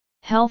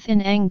Health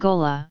in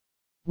Angola,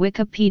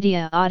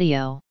 Wikipedia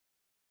audio.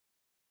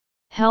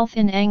 Health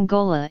in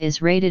Angola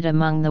is rated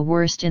among the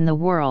worst in the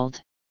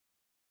world.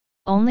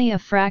 Only a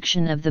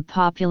fraction of the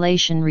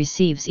population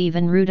receives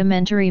even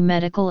rudimentary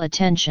medical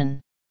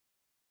attention.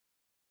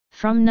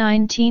 From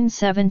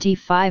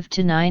 1975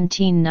 to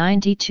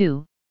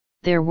 1992,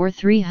 there were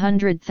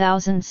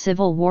 300,000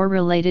 civil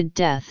war-related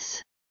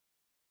deaths.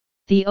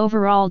 The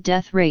overall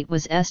death rate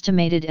was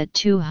estimated at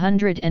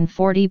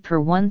 240 per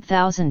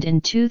 1,000 in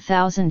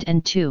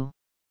 2002.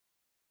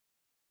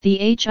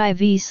 The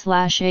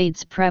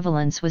HIV/AIDS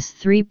prevalence was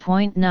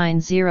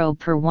 3.90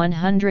 per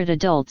 100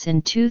 adults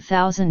in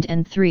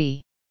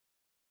 2003.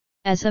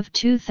 As of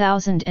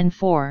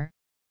 2004,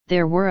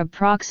 there were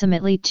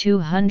approximately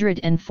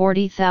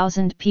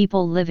 240,000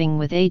 people living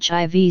with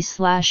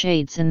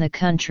HIV/AIDS in the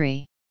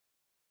country.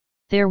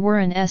 There were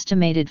an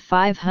estimated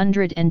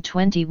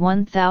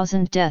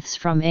 521,000 deaths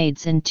from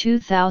AIDS in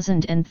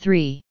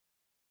 2003.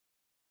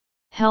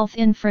 Health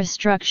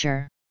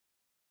infrastructure.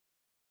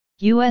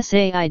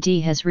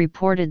 USAID has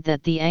reported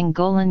that the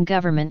Angolan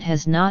government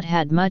has not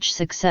had much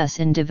success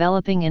in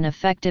developing an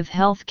effective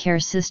healthcare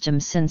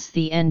system since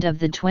the end of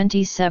the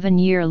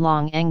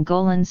 27-year-long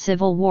Angolan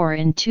civil war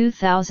in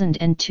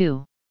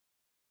 2002.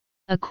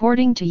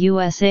 According to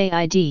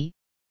USAID,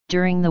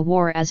 during the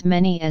war as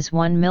many as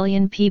 1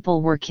 million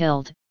people were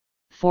killed,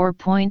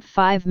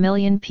 4.5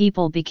 million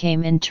people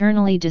became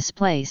internally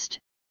displaced,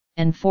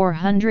 and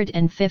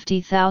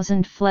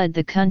 450,000 fled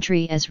the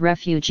country as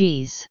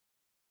refugees.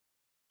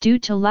 Due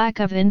to lack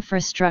of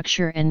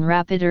infrastructure and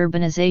rapid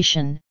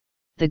urbanization,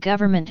 the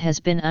government has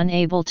been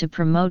unable to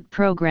promote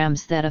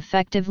programs that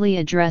effectively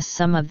address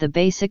some of the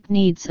basic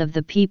needs of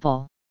the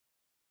people.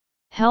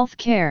 Health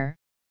care,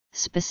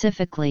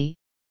 specifically,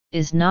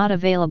 is not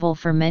available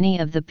for many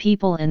of the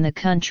people in the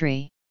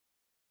country.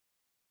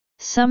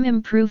 Some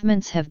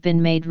improvements have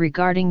been made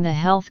regarding the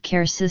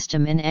healthcare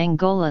system in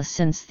Angola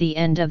since the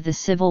end of the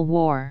civil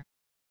war.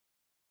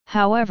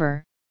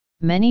 However,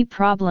 many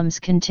problems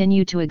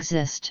continue to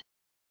exist.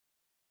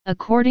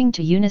 According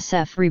to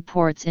UNICEF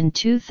reports in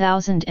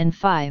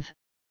 2005,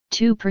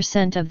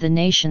 2% of the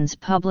nation's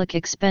public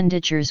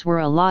expenditures were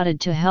allotted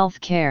to health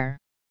care.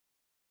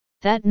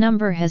 That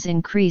number has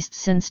increased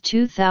since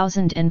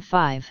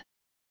 2005.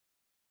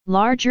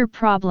 Larger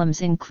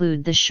problems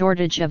include the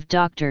shortage of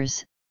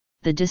doctors,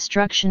 the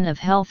destruction of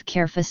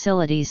healthcare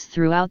facilities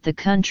throughout the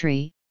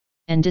country,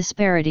 and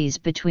disparities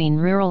between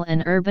rural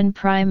and urban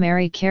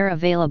primary care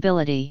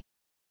availability.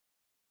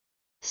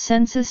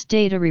 Census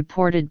data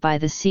reported by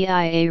the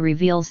CIA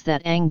reveals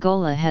that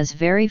Angola has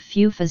very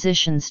few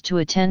physicians to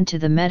attend to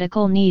the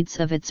medical needs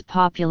of its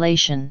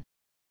population.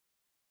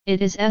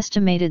 It is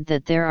estimated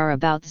that there are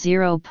about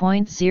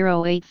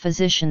 0.08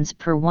 physicians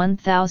per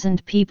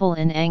 1,000 people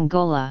in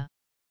Angola.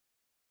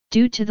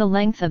 Due to the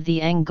length of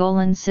the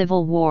Angolan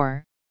Civil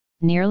War,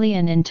 nearly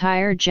an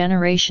entire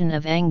generation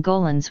of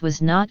Angolans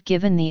was not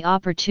given the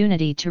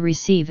opportunity to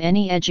receive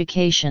any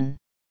education.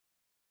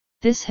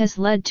 This has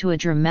led to a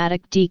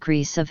dramatic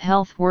decrease of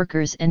health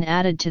workers and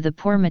added to the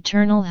poor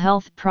maternal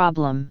health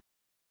problem.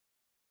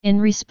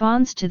 In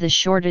response to the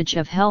shortage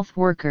of health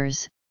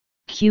workers,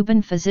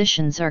 Cuban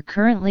physicians are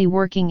currently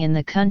working in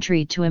the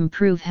country to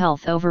improve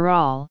health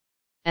overall,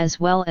 as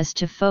well as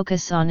to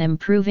focus on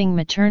improving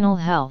maternal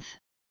health.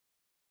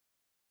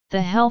 The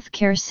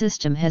healthcare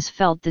system has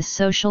felt the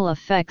social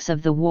effects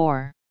of the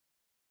war.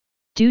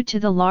 Due to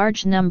the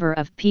large number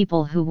of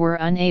people who were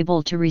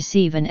unable to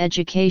receive an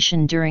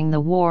education during the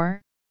war,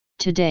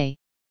 today,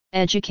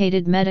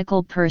 educated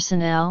medical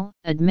personnel,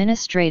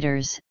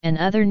 administrators, and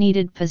other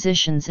needed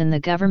positions in the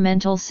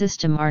governmental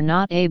system are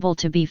not able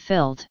to be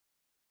filled.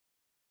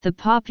 The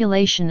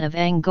population of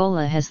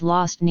Angola has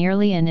lost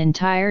nearly an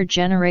entire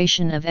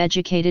generation of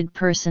educated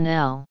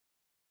personnel.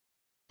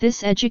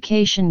 This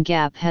education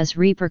gap has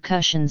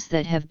repercussions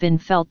that have been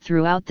felt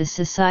throughout the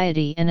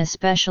society and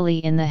especially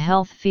in the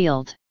health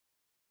field.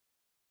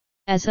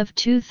 As of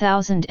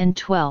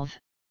 2012,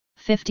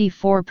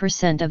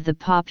 54% of the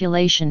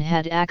population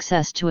had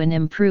access to an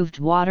improved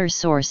water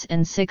source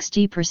and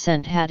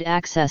 60% had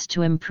access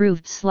to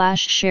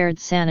improved/shared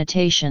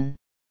sanitation.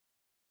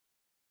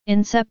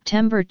 In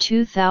September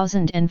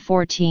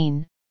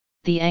 2014,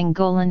 the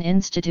Angolan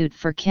Institute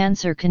for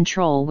Cancer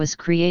Control was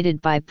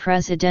created by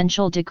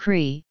presidential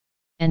decree,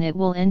 and it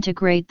will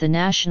integrate the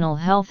National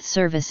Health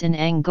Service in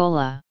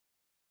Angola.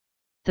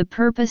 The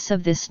purpose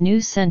of this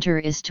new center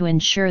is to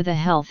ensure the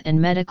health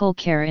and medical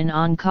care in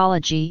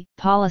oncology,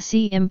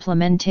 policy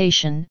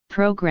implementation,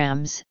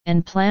 programs,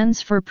 and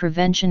plans for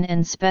prevention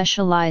and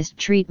specialized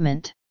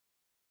treatment.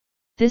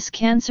 This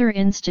Cancer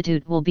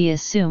Institute will be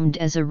assumed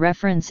as a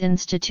reference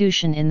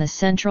institution in the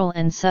central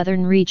and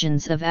southern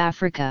regions of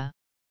Africa.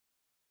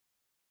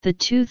 The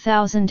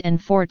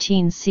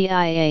 2014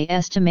 CIA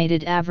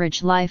estimated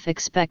average life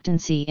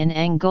expectancy in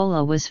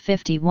Angola was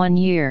 51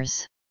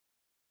 years.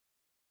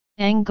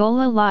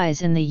 Angola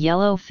lies in the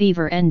yellow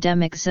fever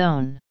endemic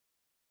zone.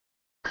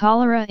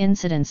 Cholera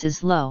incidence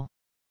is low.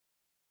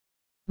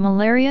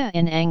 Malaria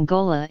in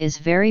Angola is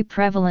very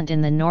prevalent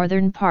in the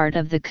northern part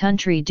of the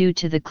country due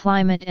to the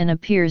climate and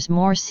appears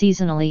more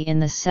seasonally in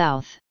the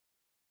south.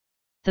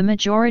 The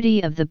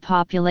majority of the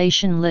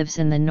population lives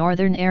in the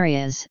northern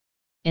areas,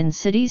 in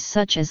cities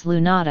such as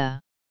Lunada.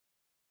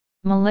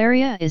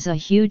 Malaria is a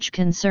huge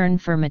concern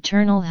for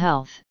maternal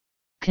health,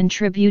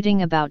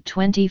 contributing about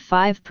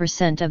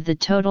 25% of the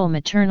total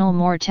maternal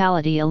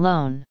mortality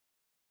alone.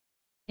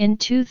 In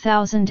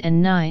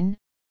 2009,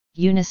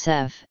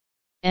 UNICEF,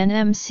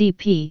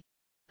 NMCP,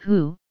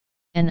 WHO,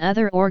 and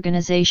other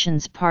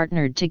organizations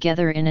partnered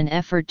together in an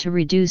effort to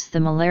reduce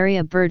the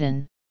malaria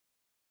burden.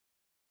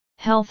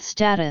 Health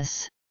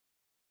status.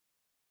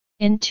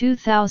 In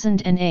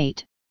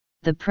 2008,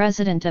 the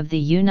President of the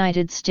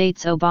United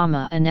States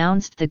Obama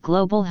announced the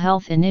Global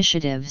Health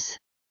Initiatives.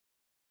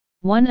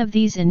 One of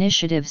these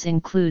initiatives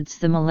includes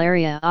the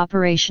Malaria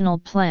Operational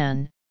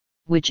Plan,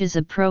 which is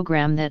a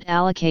program that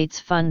allocates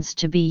funds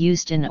to be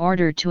used in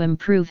order to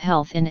improve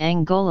health in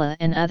Angola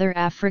and other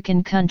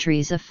African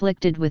countries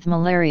afflicted with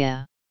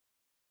malaria.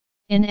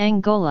 In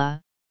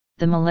Angola,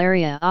 the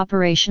Malaria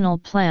Operational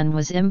Plan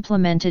was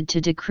implemented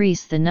to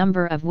decrease the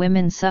number of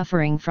women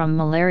suffering from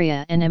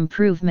malaria and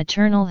improve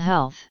maternal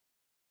health.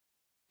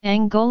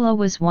 Angola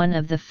was one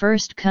of the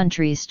first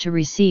countries to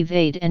receive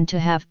aid and to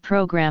have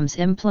programs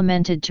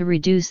implemented to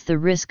reduce the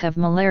risk of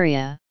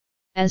malaria,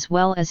 as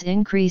well as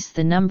increase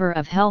the number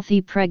of healthy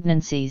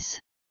pregnancies.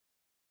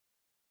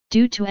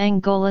 Due to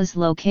Angola's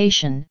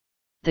location,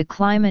 the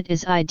climate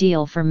is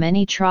ideal for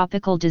many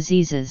tropical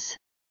diseases.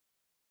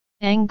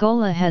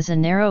 Angola has a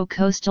narrow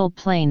coastal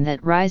plain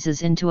that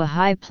rises into a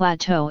high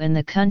plateau in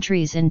the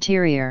country's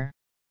interior.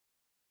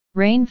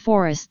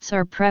 Rainforests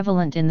are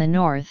prevalent in the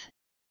north,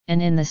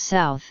 and in the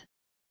south,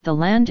 the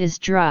land is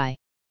dry.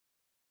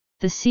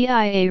 The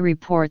CIA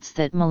reports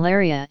that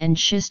malaria and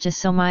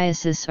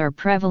schistosomiasis are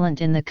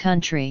prevalent in the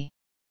country.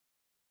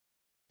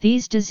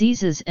 These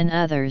diseases and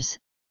others,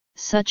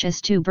 such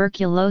as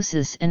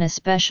tuberculosis and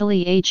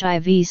especially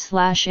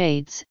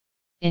HIV/AIDS,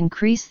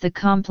 increase the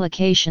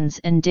complications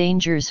and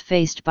dangers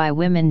faced by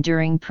women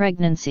during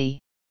pregnancy.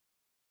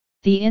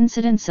 The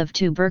incidence of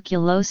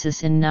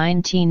tuberculosis in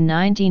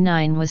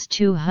 1999 was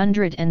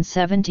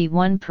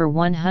 271 per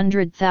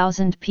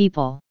 100,000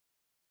 people.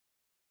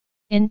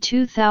 In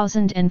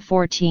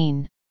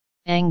 2014,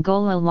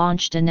 Angola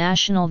launched a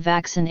national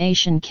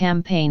vaccination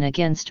campaign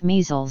against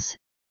measles,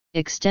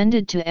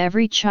 extended to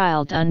every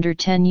child under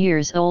 10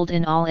 years old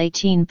in all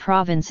 18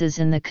 provinces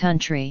in the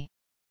country.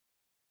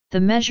 The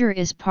measure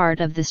is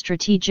part of the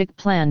Strategic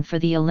Plan for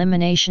the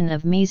Elimination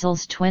of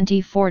Measles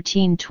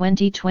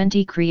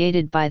 2014-2020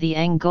 created by the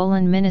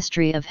Angolan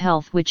Ministry of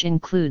Health, which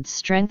includes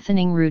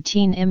strengthening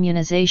routine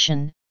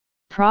immunization,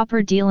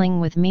 proper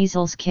dealing with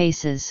measles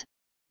cases,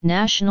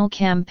 national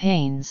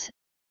campaigns,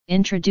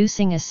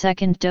 introducing a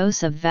second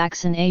dose of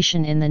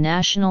vaccination in the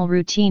national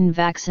routine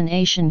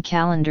vaccination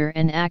calendar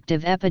and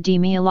active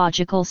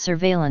epidemiological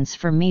surveillance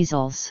for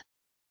measles.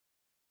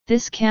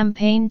 This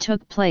campaign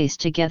took place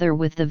together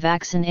with the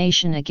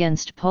vaccination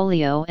against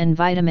polio and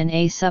vitamin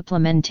A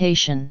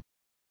supplementation.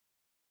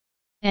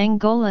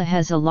 Angola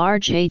has a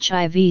large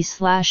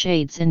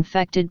HIV/AIDS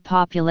infected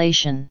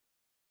population.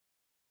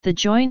 The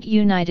joint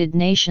United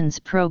Nations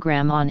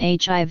Programme on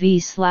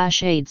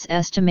HIV/AIDS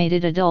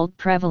estimated adult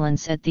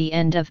prevalence at the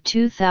end of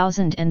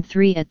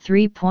 2003 at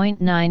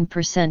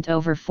 3.9%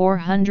 over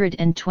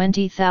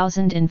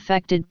 420,000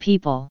 infected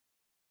people.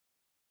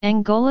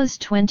 Angola's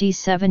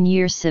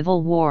 27-year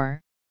civil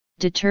war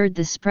deterred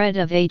the spread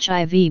of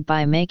HIV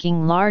by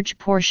making large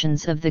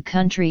portions of the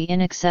country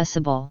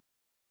inaccessible.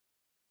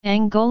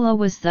 Angola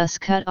was thus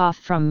cut off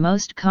from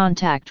most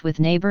contact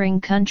with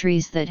neighboring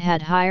countries that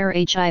had higher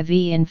HIV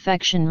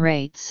infection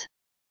rates.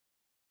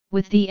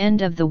 With the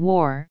end of the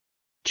war,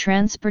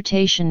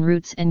 transportation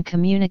routes and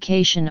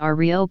communication are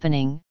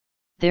reopening,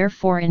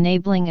 therefore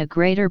enabling a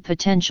greater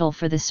potential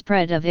for the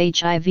spread of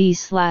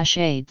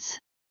HIV/AIDS.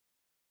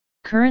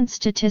 Current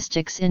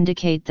statistics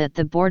indicate that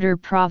the border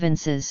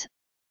provinces,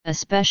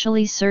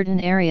 especially certain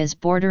areas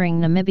bordering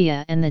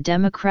Namibia and the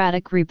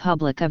Democratic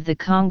Republic of the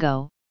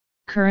Congo,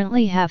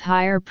 currently have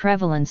higher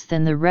prevalence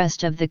than the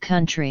rest of the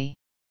country.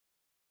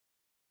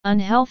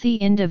 Unhealthy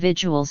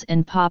individuals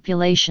and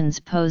populations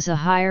pose a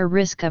higher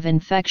risk of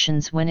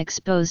infections when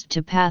exposed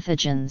to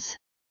pathogens.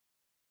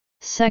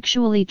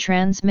 Sexually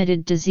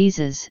transmitted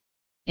diseases,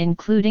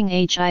 including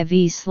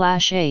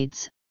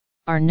HIV/AIDS,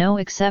 are no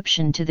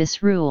exception to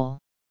this rule.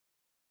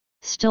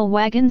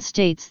 Stillwagon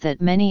states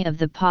that many of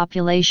the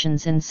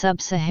populations in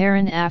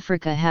sub-Saharan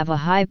Africa have a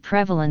high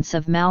prevalence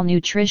of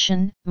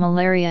malnutrition,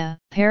 malaria,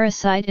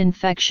 parasite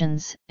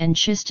infections, and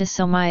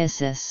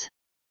schistosomiasis.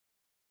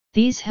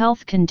 These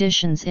health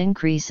conditions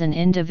increase an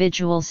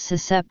individual's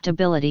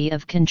susceptibility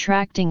of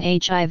contracting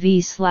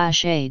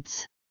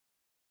HIV/AIDS.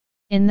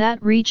 In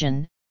that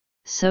region,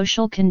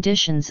 social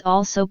conditions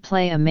also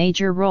play a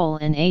major role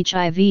in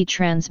HIV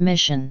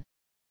transmission.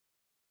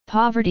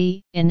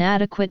 Poverty,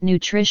 inadequate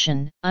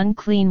nutrition,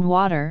 unclean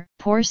water,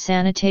 poor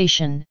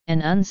sanitation,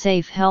 and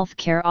unsafe health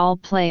care all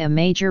play a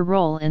major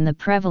role in the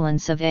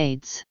prevalence of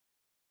AIDS.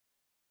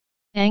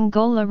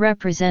 Angola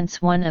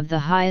represents one of the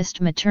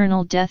highest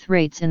maternal death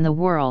rates in the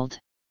world.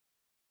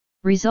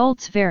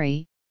 Results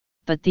vary,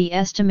 but the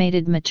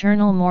estimated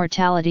maternal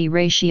mortality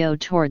ratio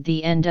toward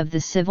the end of the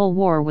civil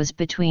war was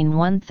between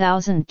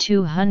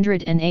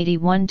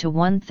 1,281 to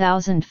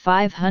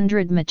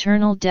 1,500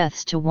 maternal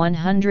deaths to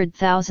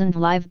 100,000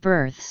 live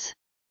births.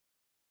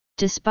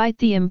 Despite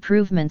the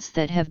improvements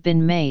that have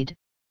been made,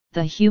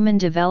 the Human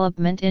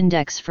Development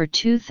Index for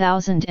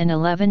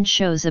 2011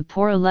 shows a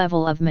poor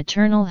level of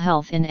maternal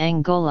health in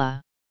Angola.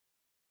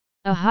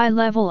 A high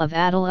level of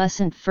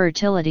adolescent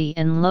fertility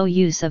and low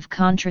use of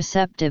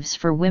contraceptives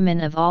for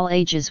women of all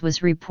ages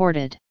was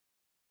reported.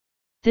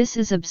 This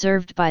is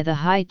observed by the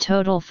high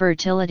total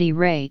fertility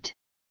rate.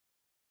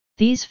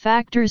 These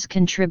factors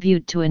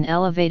contribute to an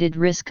elevated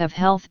risk of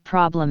health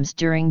problems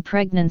during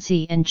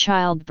pregnancy and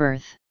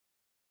childbirth.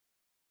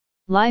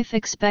 Life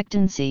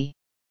expectancy.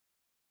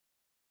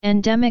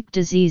 Endemic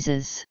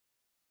diseases.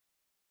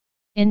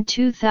 In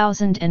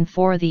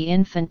 2004, the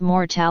infant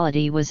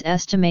mortality was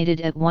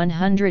estimated at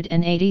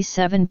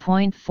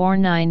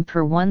 187.49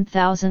 per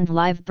 1,000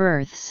 live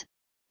births,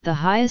 the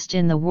highest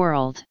in the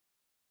world.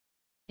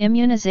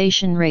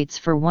 Immunization rates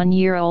for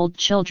 1-year-old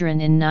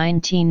children in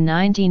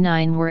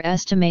 1999 were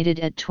estimated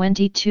at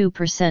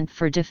 22%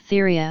 for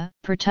diphtheria,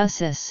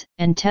 pertussis,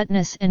 and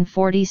tetanus, and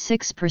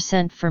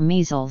 46% for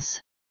measles.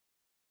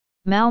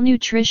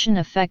 Malnutrition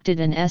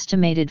affected an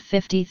estimated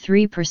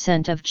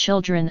 53% of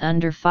children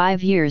under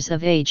 5 years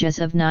of age as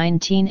of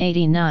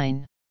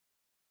 1989.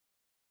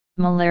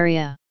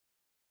 Malaria.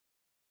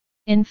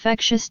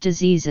 Infectious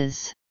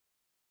diseases.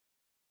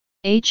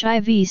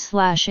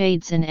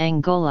 HIV/AIDS in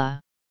Angola.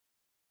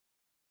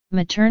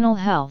 Maternal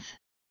health.